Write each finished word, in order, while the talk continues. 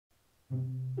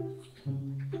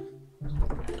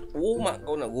Oh, mak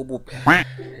kau nak gubuk.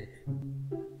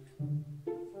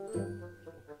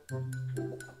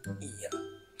 Iya.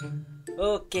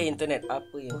 Okey, internet.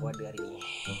 Apa yang kau ada hari ni?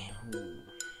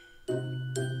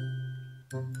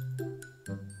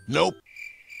 Nope.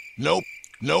 Nope.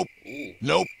 Nope.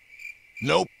 Nope.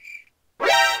 Nope.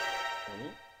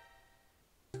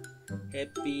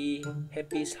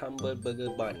 Happy's Humble Burger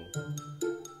Bun.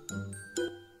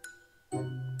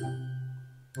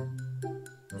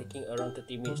 Taking around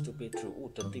 30 minutes to pay through.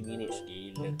 30 minutes.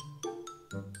 Gila.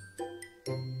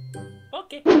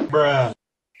 Okay. Bruh.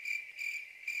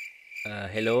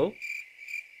 Hello?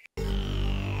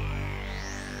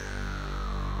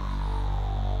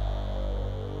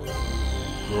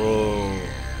 Bro,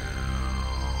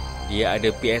 dia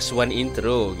ada PS1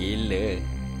 intro. Gila,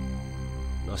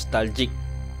 nostalgic.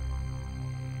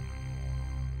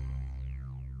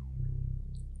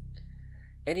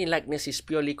 Any likeness is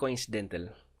purely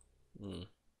coincidental.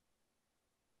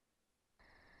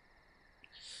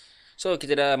 So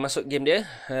kita dah masuk game dia.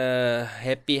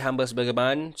 Happy Humble Burger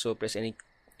Bun. So press any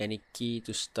key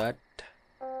to start.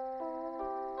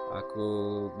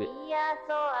 Aku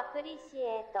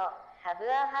Have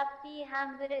a happy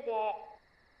humble day.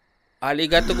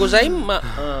 Arigatou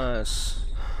gozaimasu.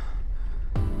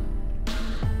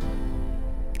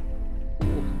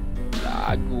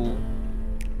 Lagu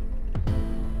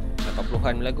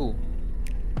 80-an lagu.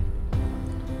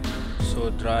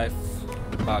 So drive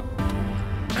back.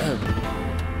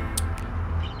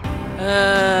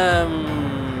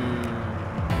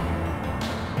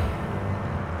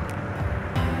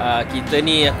 Kita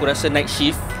ni aku rasa night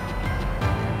shift.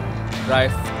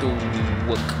 Drive to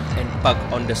work and park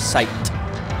on the site.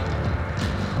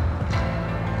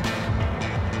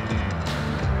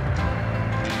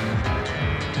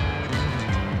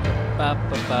 Pa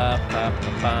pa pa pa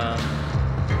pa pa.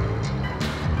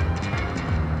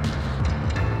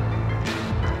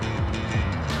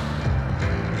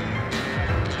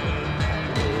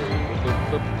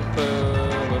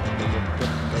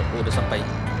 Oh, dah sampai.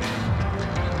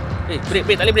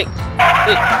 Break, tak boleh break.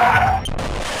 Tu dia.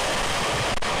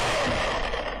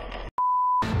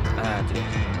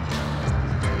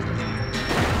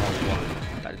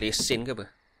 Tak lesen ke apa?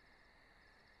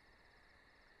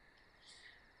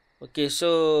 Okay,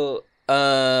 so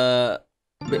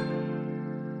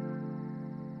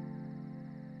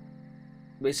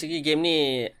basically game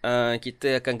ni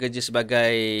kita akan kerja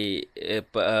sebagai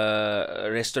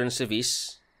restaurant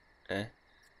service.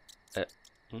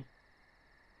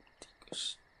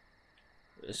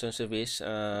 Restaurant service,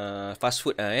 fast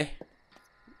food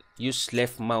Use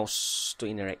left mouse to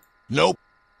interact. Nope.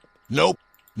 Nope.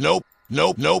 Nope.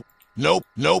 Nope. Nope. Nope.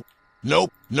 Nope.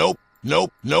 Nope. Nope.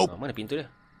 Nope. Nope. Mana pintu dia?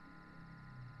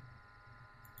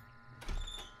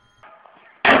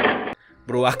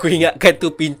 Bro, aku ingatkan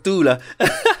tu pintu lah.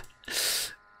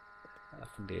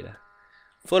 Benda lah.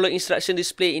 Follow instruction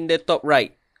display in the top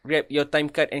right. Grab your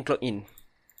time card and clock in.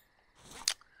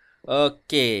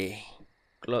 Okay.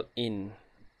 Clock in.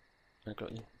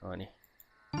 Clock in. Oh, ni.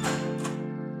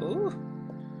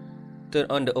 Turn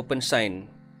on the open sign.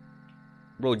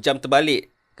 Bro, jam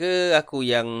terbalik ke aku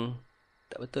yang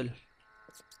tak betul?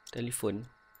 Telefon.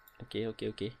 Okay.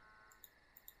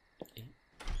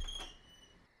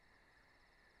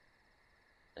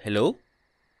 Hello?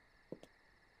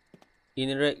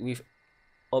 Interact with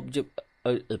object.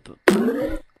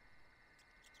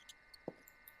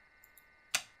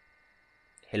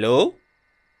 Hello?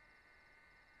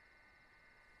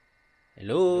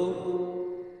 Hello?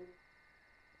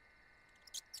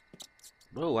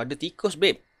 Bro, ada tikus,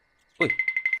 babe. Oi.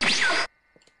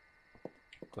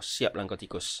 Kau siap lah kau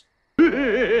tikus.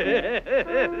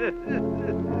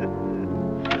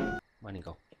 Mana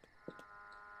kau?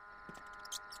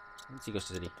 Ini tikus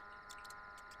tu tadi.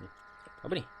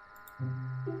 Apa ni?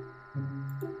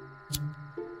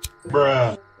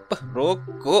 Bruh. Apa?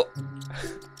 Rokok.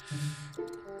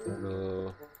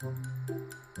 Bro.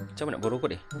 Macam mana nak bawa rokok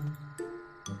dia?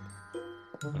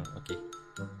 Okay.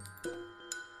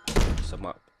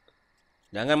 Semak.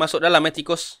 Jangan masuk dalam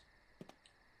tikus.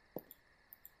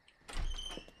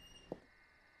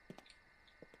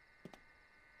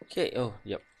 Okay. Oh,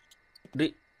 yap.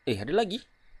 Drik. Ada lagi.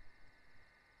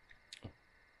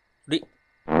 Drik.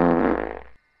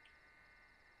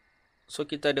 So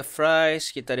kita ada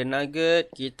fries, kita ada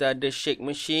nugget, kita ada shake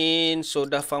machine,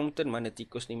 soda fountain. Mana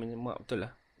tikus ni menyemak betul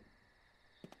lah.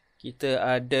 Kita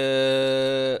ada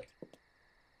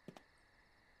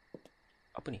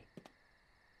apa ni?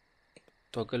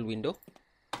 Toggle window.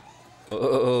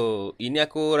 Oh, ini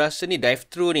aku rasa ni drive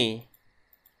thru ni.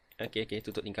 Okay,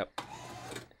 tutup tingkap.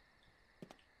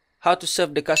 How to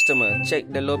serve the customer.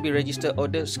 Check the lobby register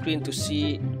order screen to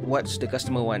see what's the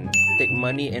customer want. Take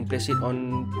money and place it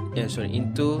on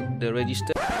into the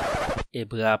register.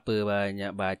 Berapa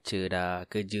banyak baca dah.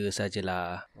 Kerja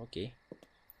sajalah. Okay.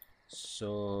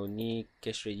 So ni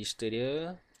cash register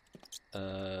dia.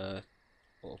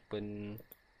 Open.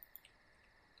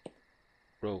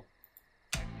 Bro.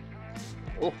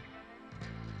 Oh.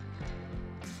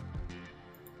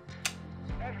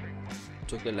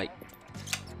 Coba like.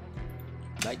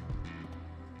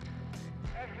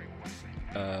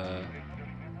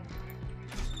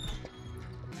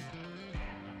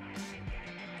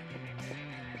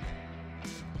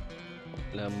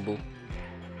 Lambu.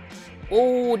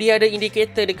 Oh, dia ada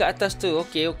indikator dekat atas tu.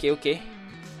 Okay.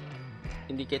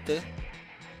 Indikator.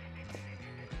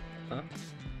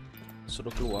 Suruh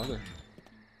keluar ke?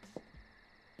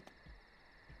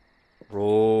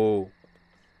 Bro.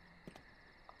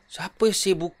 Siapa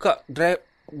sih buka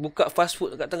fast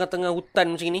food kat tengah-tengah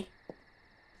hutan macam ni?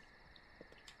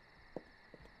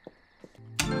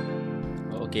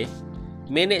 Okay.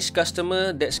 Manage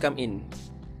customer that's come in.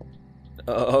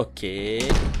 Okay.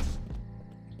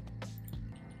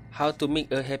 How to make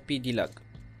a happy deluxe.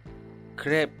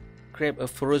 Grab a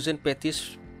frozen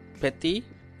patty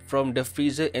from the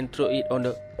freezer and throw it on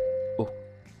the... Oh.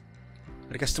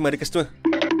 Ada customer.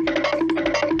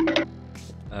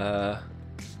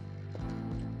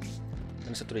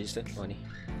 Mana satu register? Oh ni.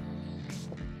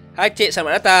 Hai cik,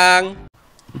 selamat datang.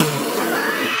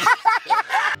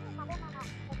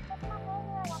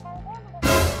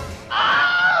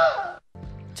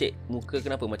 Cik, muka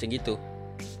kenapa macam gitu?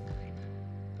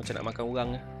 Macam nak makan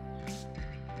orang ke?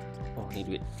 Oh, ni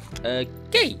duit.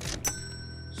 Okay.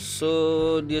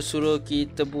 So, dia suruh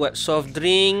kita buat soft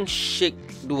drink shake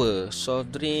 2.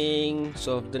 Soft drink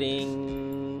 2.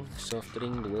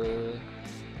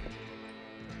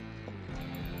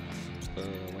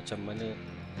 Macam mana?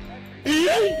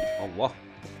 Allah.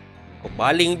 Kau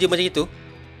baling je macam itu?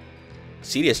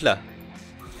 Serius lah.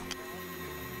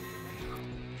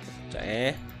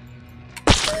 Sekejap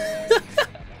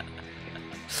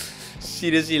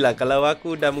Seriously lah, kalau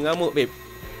aku dah mengamuk, babe.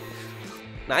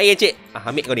 Nak air, cik?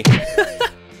 Ambil kau ni.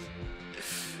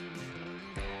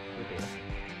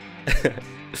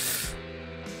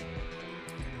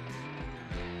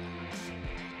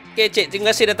 Okay, cik. Terima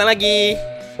kasih datang lagi.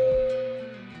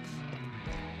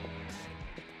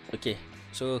 Okay.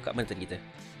 So, kat mana tadi kita?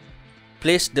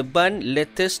 Place the bun,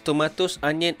 lettuce, tomatoes,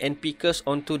 onion and pickles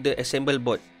onto the assembly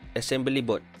board.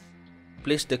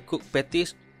 Place the cooked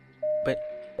patties.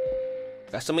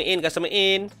 Customer in.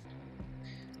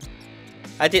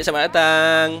 Cik, selamat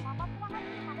datang.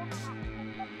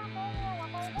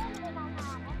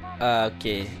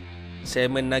 Okay.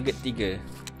 Salmon nugget 3.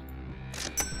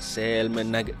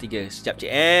 Sekejap,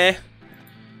 cik.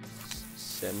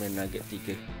 Salmon nugget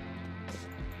 3.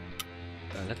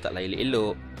 Letaklah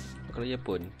elok-elok. Kalau ya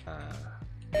pun.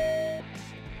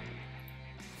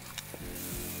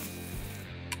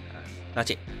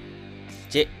 Cik.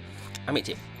 Cik, ambil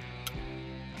cik.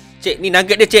 Cik, ni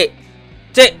nugget dia, cik.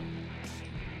 Cik.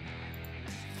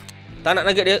 Tak nak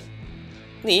nugget dia.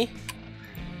 Ni.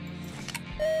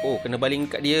 Oh, kena baling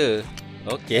kat dia.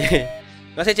 Okey.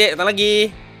 Terima kasih, cik. Datang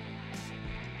lagi.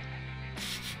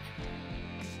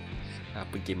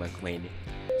 Apa game aku main ni?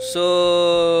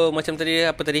 So, macam tadi,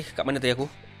 apa tadi? Kat mana tadi aku?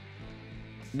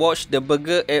 Watch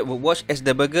as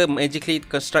the burger magically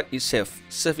construct itself.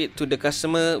 Serve it to the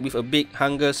customer with a big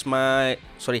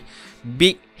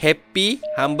happy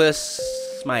humble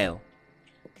smile.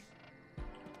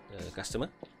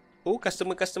 Customer. Oh,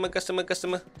 customer.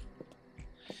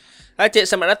 Hai cik,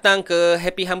 selamat datang ke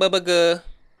Happy Humble Burger.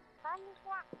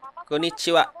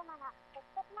 Konnichiwa.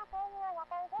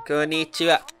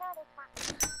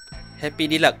 Happy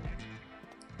Deluxe.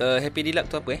 Happy Deluxe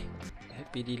tu apa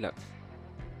Happy Deluxe.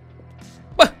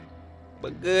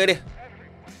 Burger dia.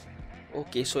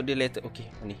 Okay, so dia letter. Okay,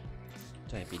 ni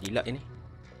macam Happy Deluxe ni.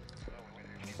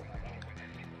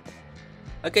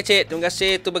 Okay cik, terima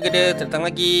kasih. Tu burger dia. Datang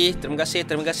lagi. Terima kasih.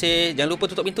 Jangan lupa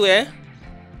tutup pintu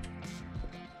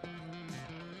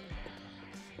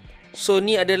So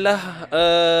ni adalah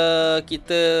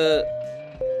kita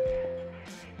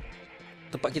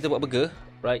tempat kita buat burger,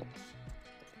 right?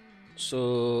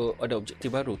 So ada objektif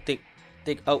baru.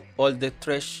 Take out all the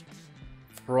trash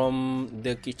from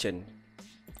the kitchen.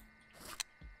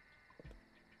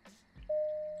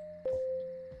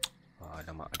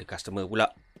 Nama ada customer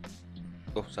pula.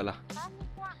 Oh, salah.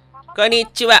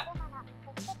 Konnichiwa.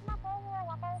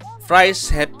 Fries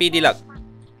Happy Deluxe.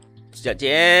 Sekejap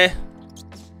cik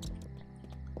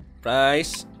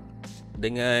Fries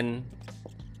dengan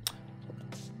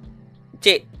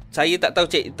cik, Saya tak tahu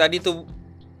cik. Tadi tu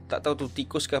tak tahu tu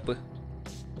tikus ke apa.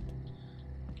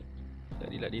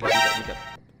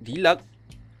 Dilak.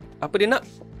 Apa dia nak?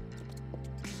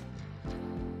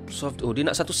 Soft. Oh, dia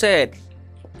nak satu set.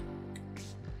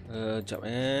 Sekejap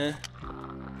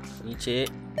Ni cik.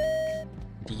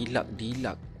 Dilak.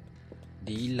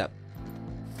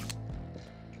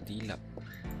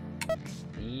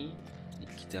 Ni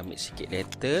kita ambil sikit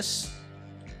lettuce.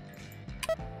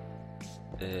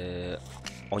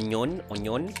 Onion.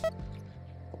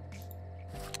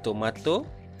 Tomato.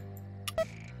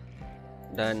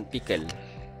 Dan pickle.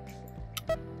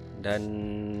 Dan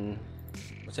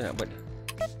macam nak buat dia?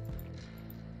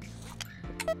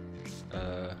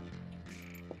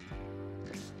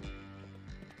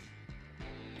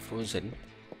 Frozen.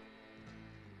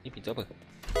 Ni pintu apa?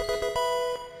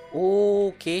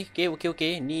 Oh, okey.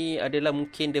 Ni adalah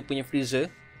mungkin dia punya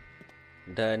freezer.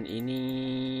 Dan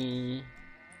ini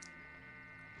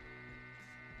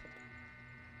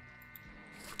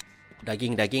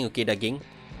daging. Okey, daging.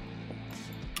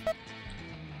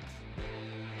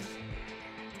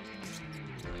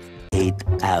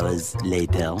 Hours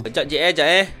later. Sekejap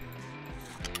je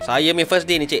Saya punya first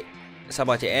day ni cik.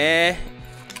 Sabar cik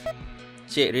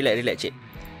Cik, relax cik.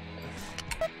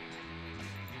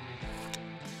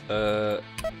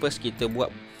 First kita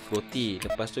buat roti.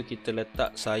 Lepas tu kita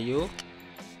letak sayur.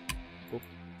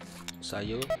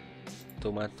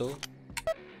 Tomato,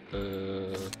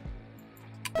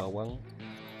 bawang,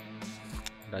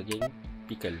 daging,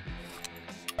 pickle.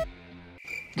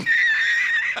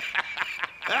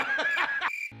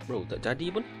 Bro, tak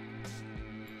jadi pun.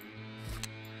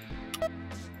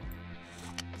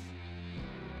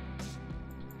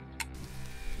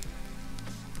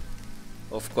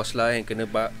 Of course lah yang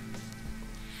kenalah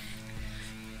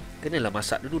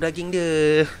masak dulu daging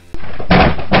dia.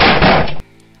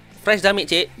 Fries dah ambil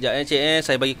cik. Sekejap cik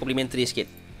saya bagi complimentary sikit.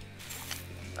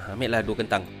 Ambil lah 2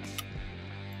 kentang.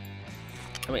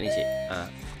 Ambil ni cik.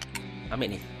 Ambil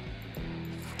ni.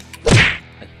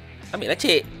 Ambil lah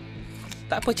cik.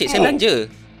 Tak apa cik, saya belanja.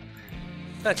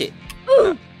 Cik.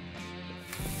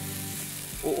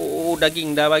 Oh,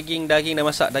 daging dah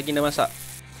masak.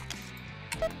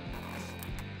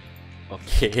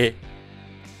 Okey.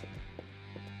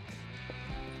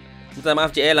 Minta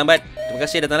maaf cik lambat. Terima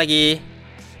kasih datang lagi.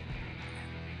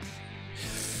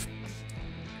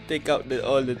 Take out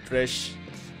all the trash.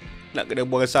 Nak kena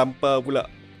buang sampah pula.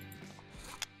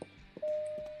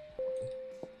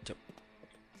 Jom.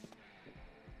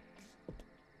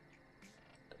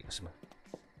 Tarik semua.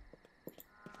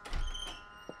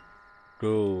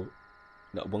 Bro,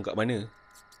 nak buang kat mana?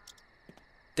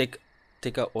 Take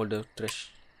out all the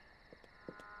trash.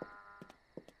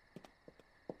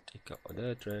 Take out all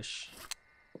the trash.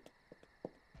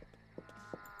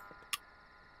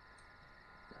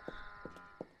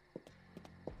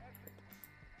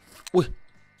 Wih,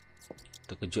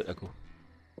 terkejut aku.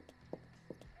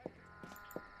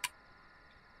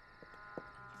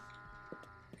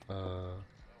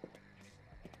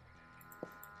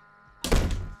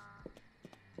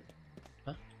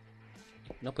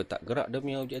 Kenapa tak gerak dia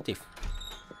punya objektif?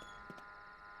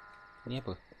 Ni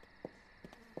apa?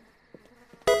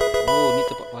 Oh, ni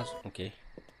tempat pas. Okey.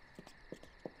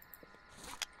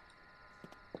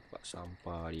 Tempat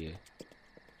sampah dia.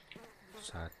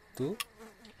 1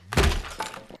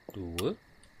 2.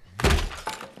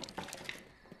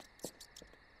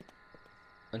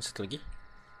 Dan satu lagi.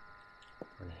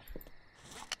 Mana?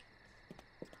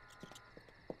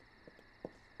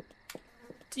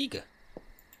 3.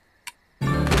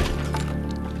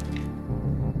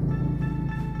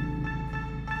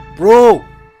 Bro!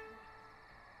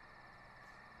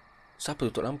 Siapa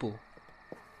tutup lampu?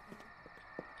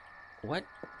 What?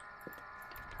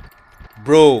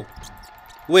 Bro!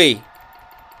 Wait!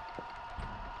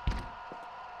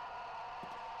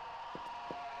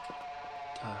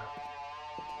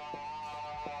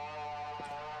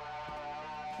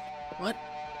 What?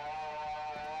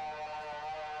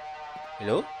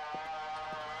 Hello?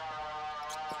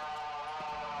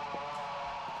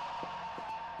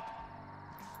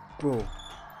 Bro.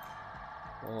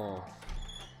 Oh.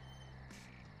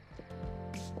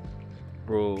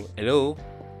 Bro, hello?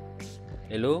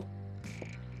 Hello?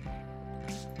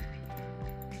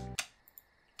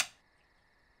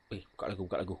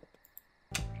 Buka lagu.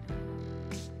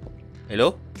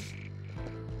 Hello?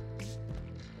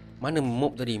 Mana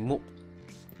mop tadi? Mop.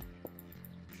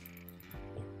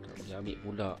 Tak boleh ambil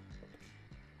pula.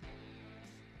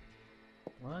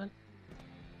 What?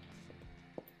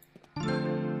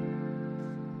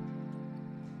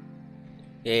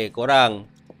 Korang.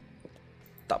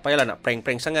 Tak payahlah nak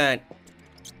prank-prank sangat.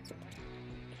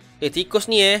 Tikus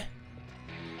ni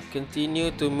continue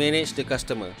to manage the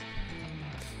customer.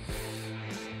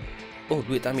 Oh,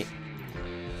 duit tak ambil.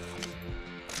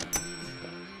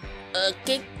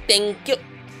 Okay, thank you.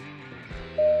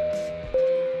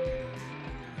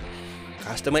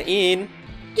 Customer in.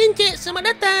 Encik,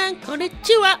 selamat datang.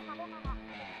 Konnichiwa.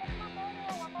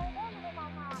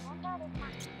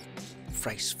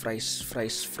 Fries.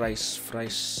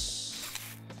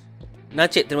 Nah,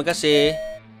 cik, terima kasih.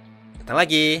 Datang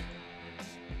lagi.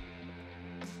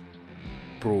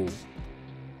 Bro.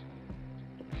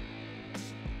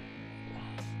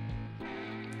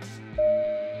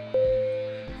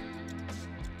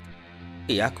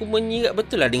 Aku menyirat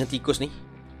betul lah dengan tikus ni.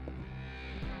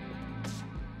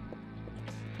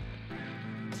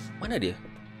 Mana dia?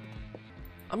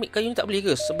 Ambil kayu ni tak boleh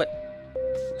ke? Sebab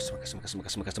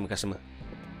Customer.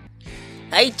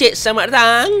 Hai cik, selamat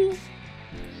datang.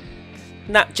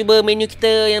 Nak cuba menu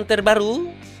kita yang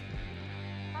terbaru?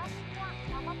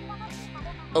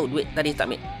 Oh, duit tadi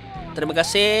tak ambil. Terima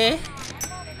kasih.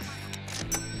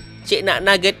 Cik nak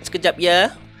nugget sekejap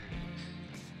ya.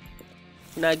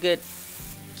 Nugget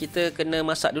kita kena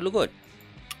masak dulu kot.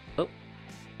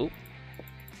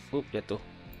 Jatuh.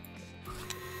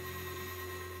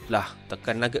 Lah,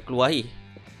 tekan nugget keluar air.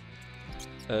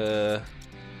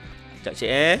 Sekejap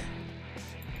cik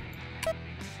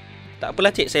Tak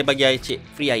apalah cik, saya bagi air cik.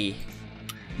 Free air.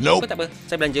 Nope. Tak apa,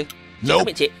 saya belanja. Cik Nope.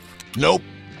 ambil cik. Nope.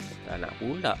 Tak nak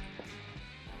pula.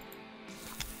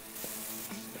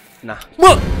 Nah.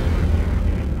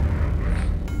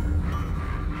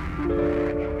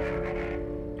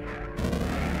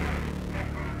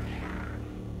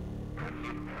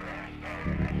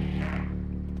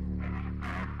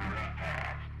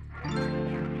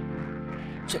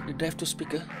 Check the drive to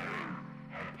speaker.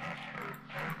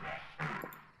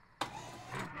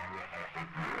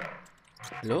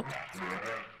 Hello?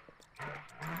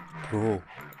 Bro.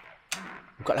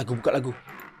 Buka lagu.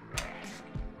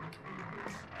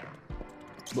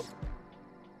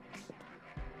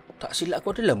 Tak silap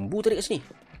aku ada lembu tadi kat sini.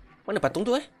 Mana patung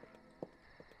tu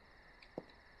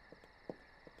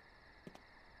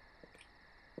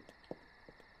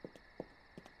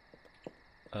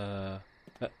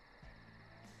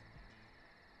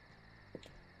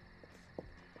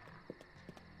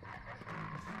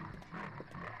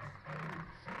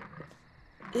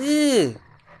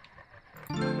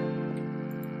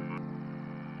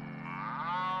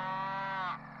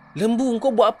Lembu, kau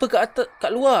buat apa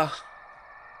kat luar?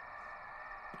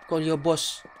 Call your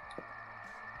boss.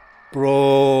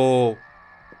 Bro.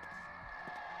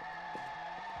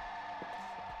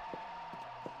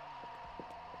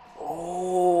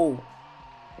 Oh,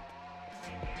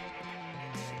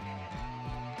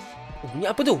 bunyi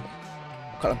apa tu?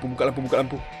 Buka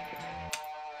lampu.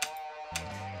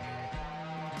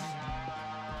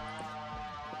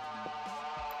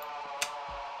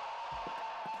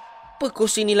 Apa kau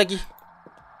sini lagi?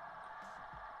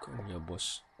 Kau punya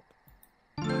bos.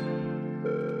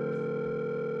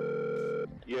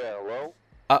 Yeah, hello?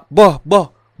 Boh,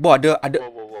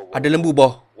 ada lembu,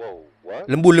 boh. Whoa, what?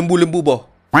 Lembu, boh.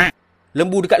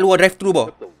 Lembu dekat luar drive-thru, boh.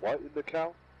 Put the what in the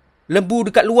cow? Lembu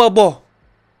dekat luar, boh.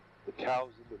 The cow's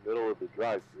in the middle of the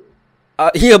drive-thru.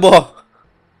 Ya, boh.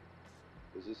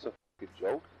 Is this a fucking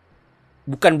joke?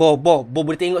 Bukan, boh. Boh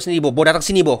boleh tengok sendiri, boh. Boh datang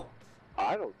sini, boh.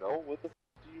 I don't know. What the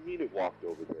do you mean it walked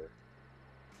over there?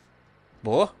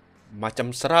 Boh,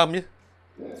 macam seram je.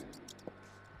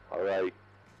 Alright,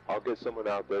 I'll get someone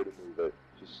out there to move it.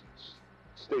 Just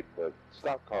stay put.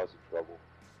 Stop causing trouble.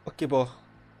 Okay, boh.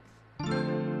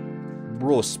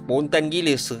 Bro, spontan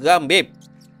gila. Seram, babe.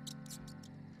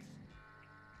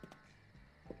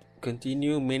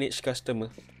 Continue manage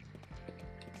customer.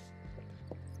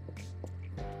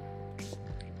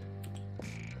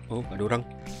 Oh, ada orang.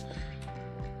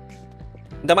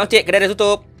 Minta maaf cik, kedai dah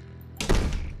tutup.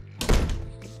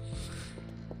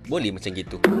 Boleh macam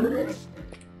gitu.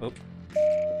 Oh.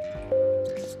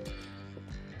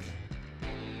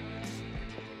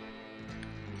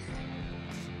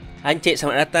 Encik,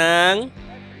 selamat datang.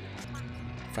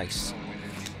 Fries.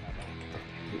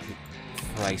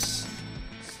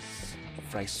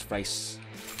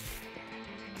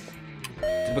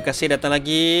 Terima kasih datang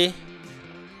lagi.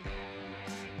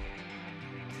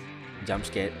 Jump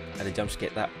scare. Ada jump scare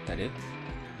tak? Tak ada.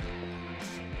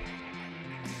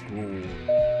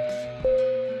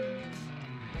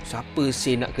 Siapa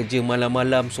sih nak kerja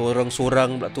malam-malam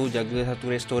sorang-sorang pula tu jaga satu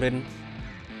restoran?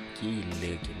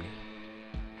 Gila game ni.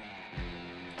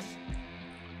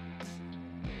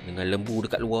 Dengan lembu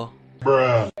dekat luar.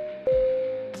 Bruh.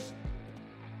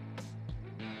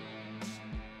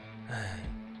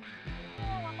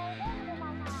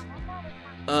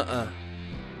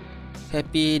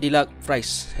 Happy Deluxe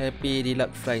Fries. Happy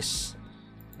Deluxe Fries.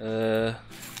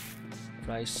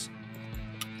 Fries.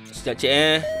 Sekejap cik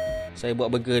saya buat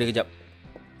burger dia kejap.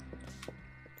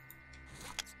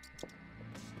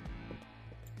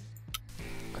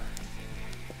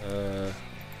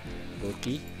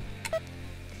 Roti.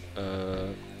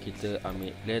 Kita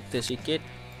ambil lettuce sikit.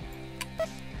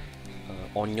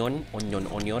 Onion.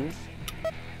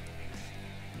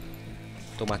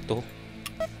 Tomato.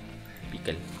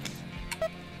 Pickle.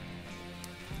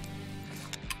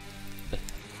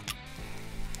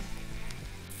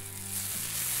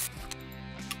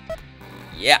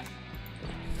 Ya.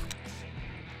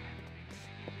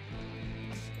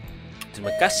 Terima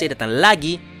kasih datang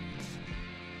lagi.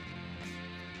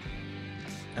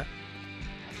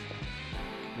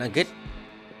 Nugget.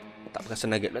 Tak perasan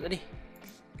nugget pula tadi.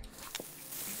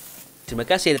 Terima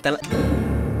kasih datang.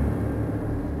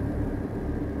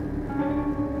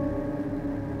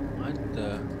 What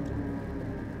the?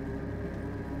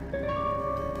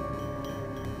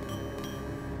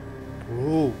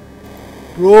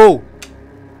 Bro.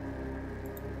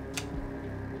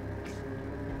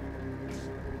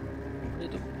 Apa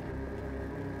itu?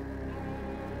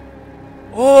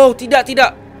 Oh,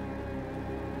 tidak.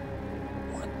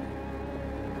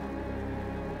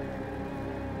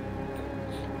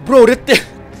 Bro, detik.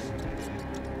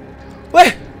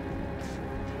 Weh.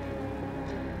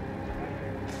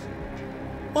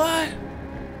 What?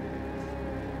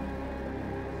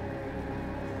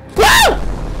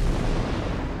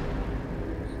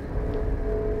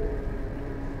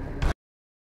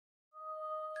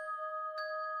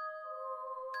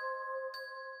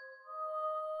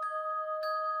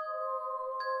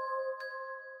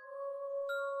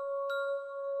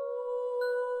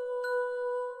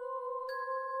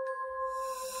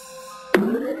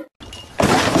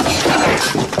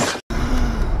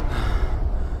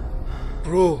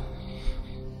 Bro.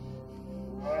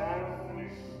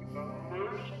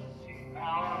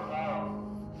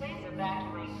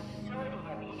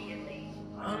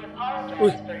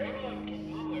 Oi.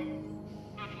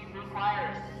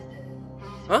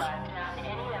 Hah?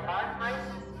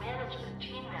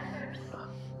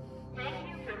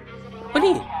 Apa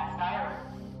ni?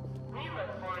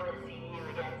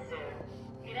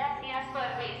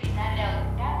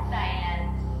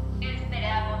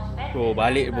 Bro,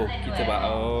 balik bro. Kita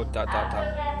tak.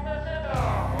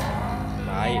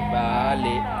 Baik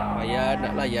balik. Tak payah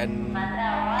nak layan.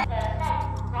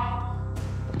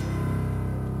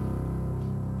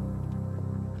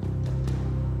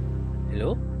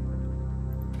 Hello?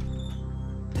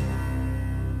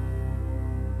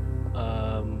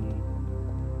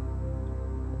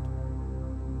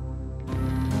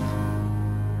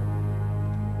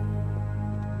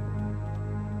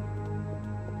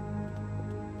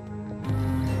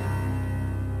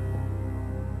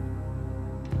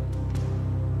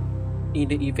 In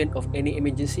the event of any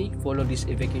emergency, follow this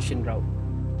evacuation route.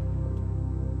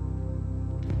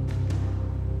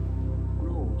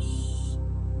 Gross.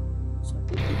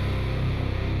 Siapa tu?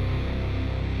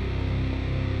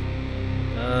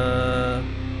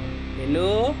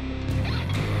 Hello?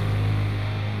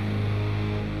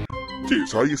 Cik,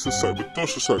 saya sesat. Betul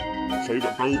sesat. Saya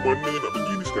tak tahu mana nak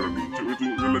pergi ni sekarang ni. Cik, boleh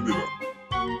tunjuk jalan dia tak?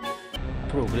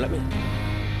 Bro, gelap ni.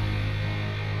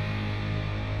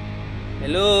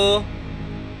 Hello?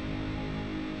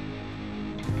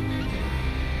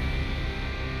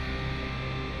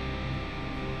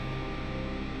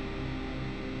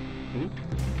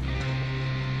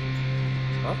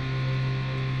 Huh?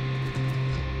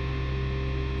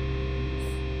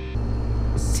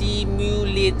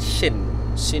 Simulation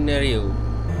scenario.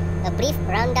 A brief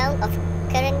rundown of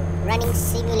current running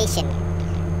simulation.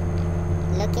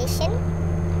 Location: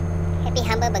 Happy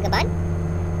Humble Burger Barn.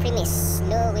 Premise: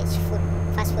 low wage food,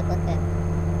 fast food worker.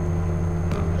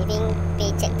 Living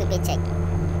paycheck to paycheck.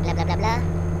 Blah blah blah blah.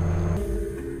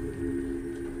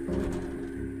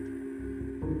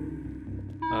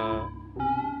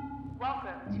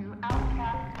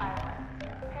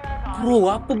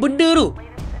 Bro, apa benda tu?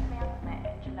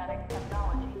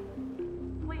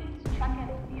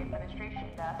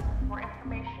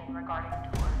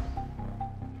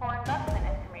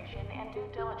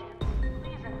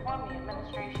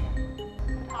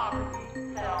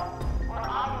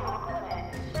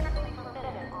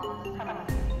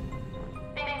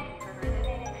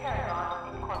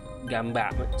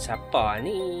 Gambar siapa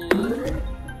ni?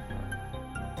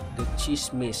 The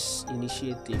Chismis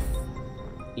Initiative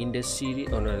in the series.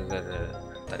 Oh no,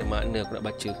 tak ada makna aku nak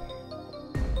baca.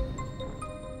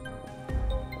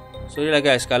 Sorry lah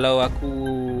guys kalau aku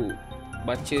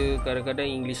baca kadang-kadang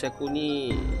English aku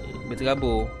ni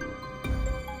berterabur.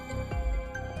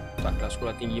 Taklah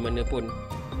sekolah tinggi mana pun.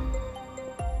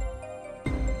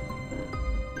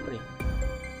 Apa ni?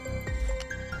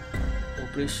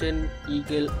 Operation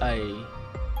Eagle Eye.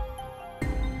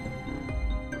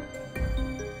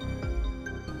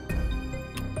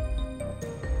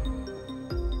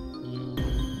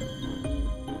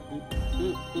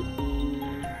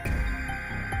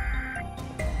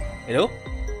 Hello?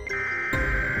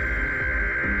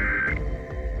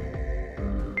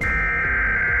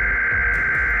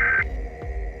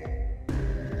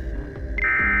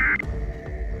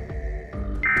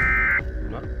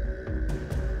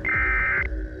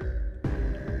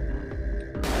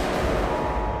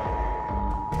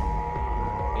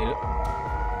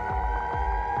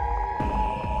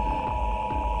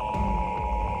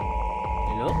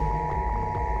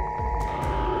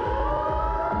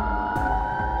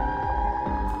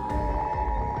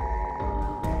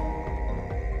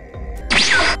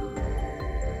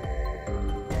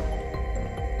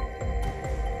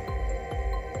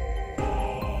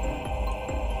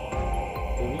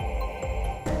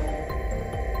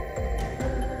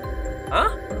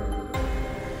 Hah?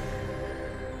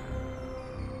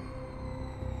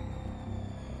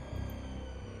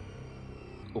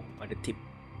 Oh, ada tip.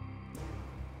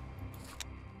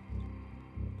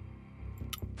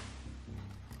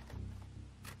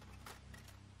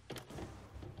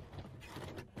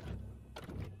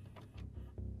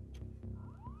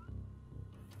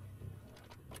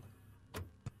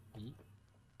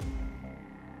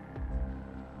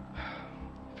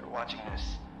 If you're watching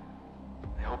this,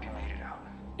 I hope you made it out.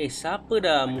 Siapa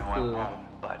dah I know I'm muka? wrong,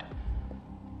 but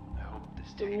I hope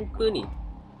this Siapa day muka ni?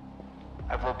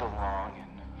 I've lived a long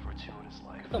and fortuitous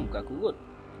life, Kan muka aku kot.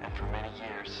 and for many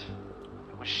years,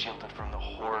 I was shielded from the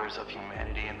horrors of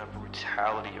humanity and the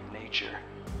brutality of nature.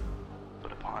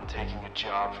 But upon taking a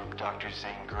job from Dr.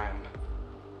 Zane Grimm,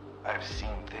 I've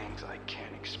seen things I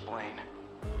can't explain.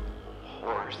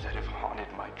 Horrors that have haunted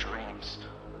my dreams.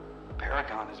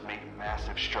 Paragon has made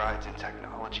massive strides in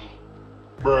technology.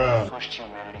 Pushed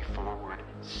humanity forward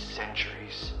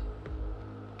centuries.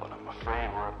 But I'm afraid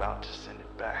we're about to send it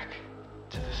back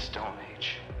to the Stone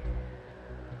Age.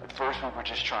 At first we were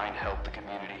just trying to help the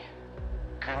community.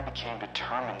 Grimm became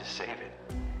determined to save it.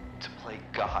 To play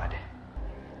God.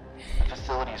 The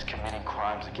facility is committing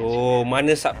crimes against Oh, humanity.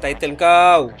 mana subtitle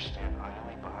kau? Stand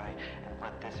idly by and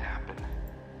let this happen.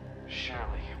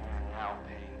 Surely we are now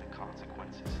paying the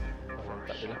consequences for our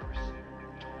shores,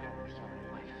 toying with human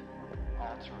life,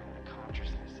 altering the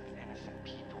consciousness of innocent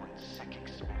people in sick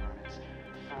experiments.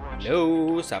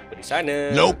 Hello, siapa di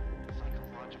sana? Nope.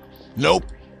 Nope.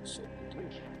 So,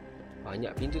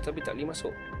 banyak pintu tapi tak boleh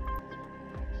masuk.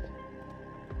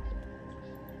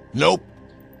 Nope.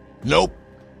 Nope.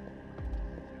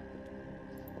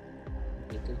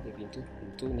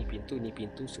 Ni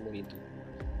pintu, semua pintu.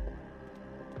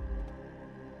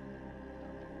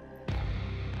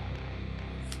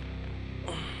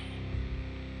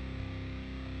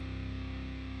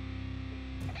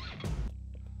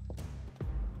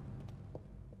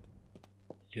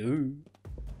 Hello.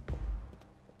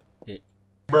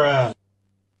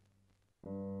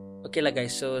 Okay lah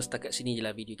guys, so setakat sini je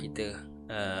lah video kita.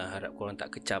 Harap korang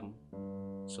tak kecam.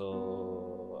 So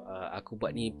aku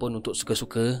buat ni pun untuk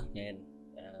suka-suka kan.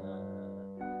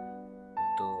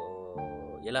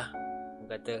 Untuk yalah, orang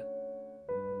kata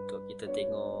untuk kita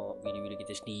tengok video-video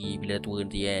kita sendiri bila dah tua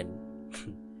nanti kan.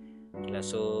 Okay lah,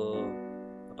 so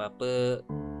apa-apa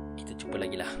kita jumpa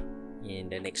lagi lah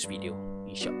in the next video,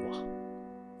 InsyaAllah.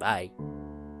 Bye.